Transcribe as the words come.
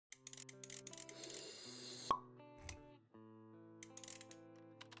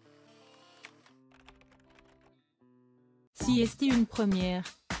C'est une première.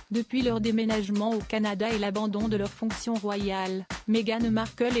 Depuis leur déménagement au Canada et l'abandon de leur fonction royale, Meghan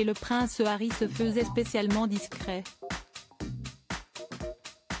Markle et le prince Harry se faisaient spécialement discrets.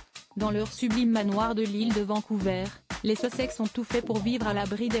 Dans leur sublime manoir de l'île de Vancouver, les Sussex ont tout fait pour vivre à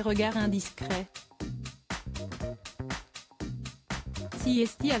l'abri des regards indiscrets.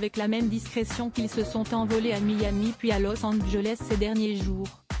 C'est avec la même discrétion qu'ils se sont envolés à Miami puis à Los Angeles ces derniers jours.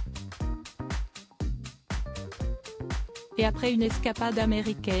 Et après une escapade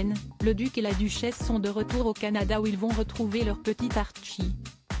américaine, le duc et la duchesse sont de retour au Canada où ils vont retrouver leur petit Archie.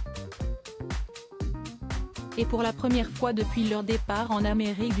 Et pour la première fois depuis leur départ en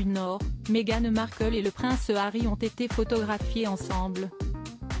Amérique du Nord, Meghan Markle et le prince Harry ont été photographiés ensemble.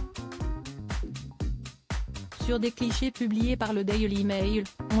 Sur des clichés publiés par le Daily Mail,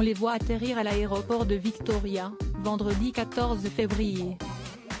 on les voit atterrir à l'aéroport de Victoria, vendredi 14 février.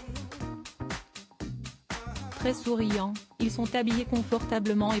 Très souriants, ils sont habillés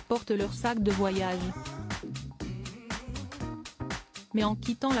confortablement et portent leur sac de voyage. Mais en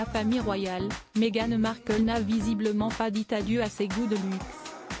quittant la famille royale, Meghan Markle n'a visiblement pas dit adieu à ses goûts de luxe.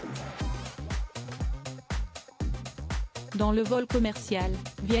 Dans le vol commercial,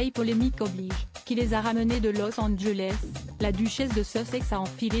 vieille polémique oblige, qui les a ramenés de Los Angeles, la duchesse de Sussex a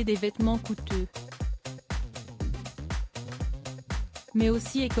enfilé des vêtements coûteux. Mais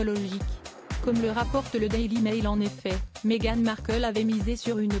aussi écologiques. Comme le rapporte le Daily Mail en effet, Meghan Markle avait misé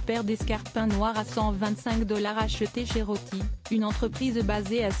sur une paire d'escarpins noirs à $125 achetés chez Roti, une entreprise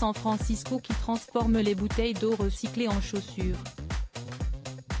basée à San Francisco qui transforme les bouteilles d'eau recyclées en chaussures.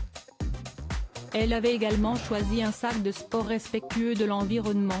 Elle avait également choisi un sac de sport respectueux de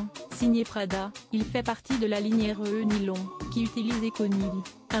l'environnement, signé Prada. Il fait partie de la ligne RE Nylon, qui utilise Econil,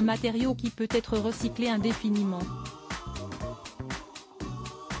 un matériau qui peut être recyclé indéfiniment.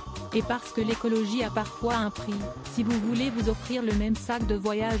 Et parce que l'écologie a parfois un prix, si vous voulez vous offrir le même sac de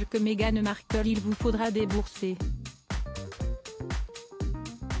voyage que Meghan Markle, il vous faudra débourser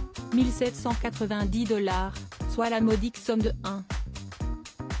 $1790, soit la modique somme de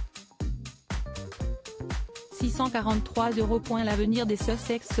 643 €. L'avenir des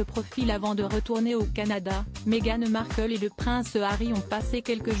Sussex se profile avant de retourner au Canada. Meghan Markle et le prince Harry ont passé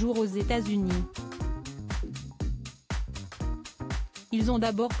quelques jours aux États-Unis. Ils ont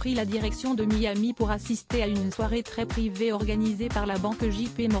d'abord pris la direction de Miami pour assister à une soirée très privée organisée par la banque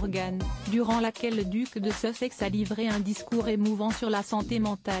JP Morgan, durant laquelle le duc de Sussex a livré un discours émouvant sur la santé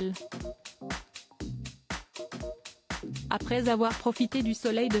mentale. Après avoir profité du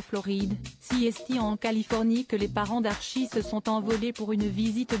soleil de Floride, c'est en Californie que les parents d'Archie se sont envolés pour une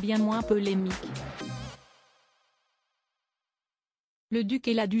visite bien moins polémique. Le duc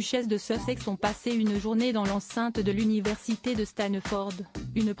et la duchesse de Sussex ont passé une journée dans l'enceinte de l'université de Stanford,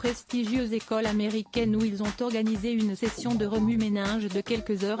 une prestigieuse école américaine où ils ont organisé une session de remue-ménage de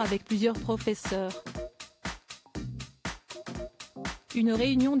quelques heures avec plusieurs professeurs. Une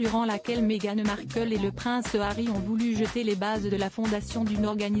réunion durant laquelle Meghan Markle et le prince Harry ont voulu jeter les bases de la fondation d'une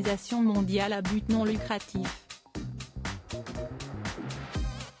organisation mondiale à but non lucratif.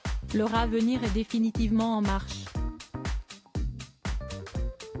 Leur avenir est définitivement en marche.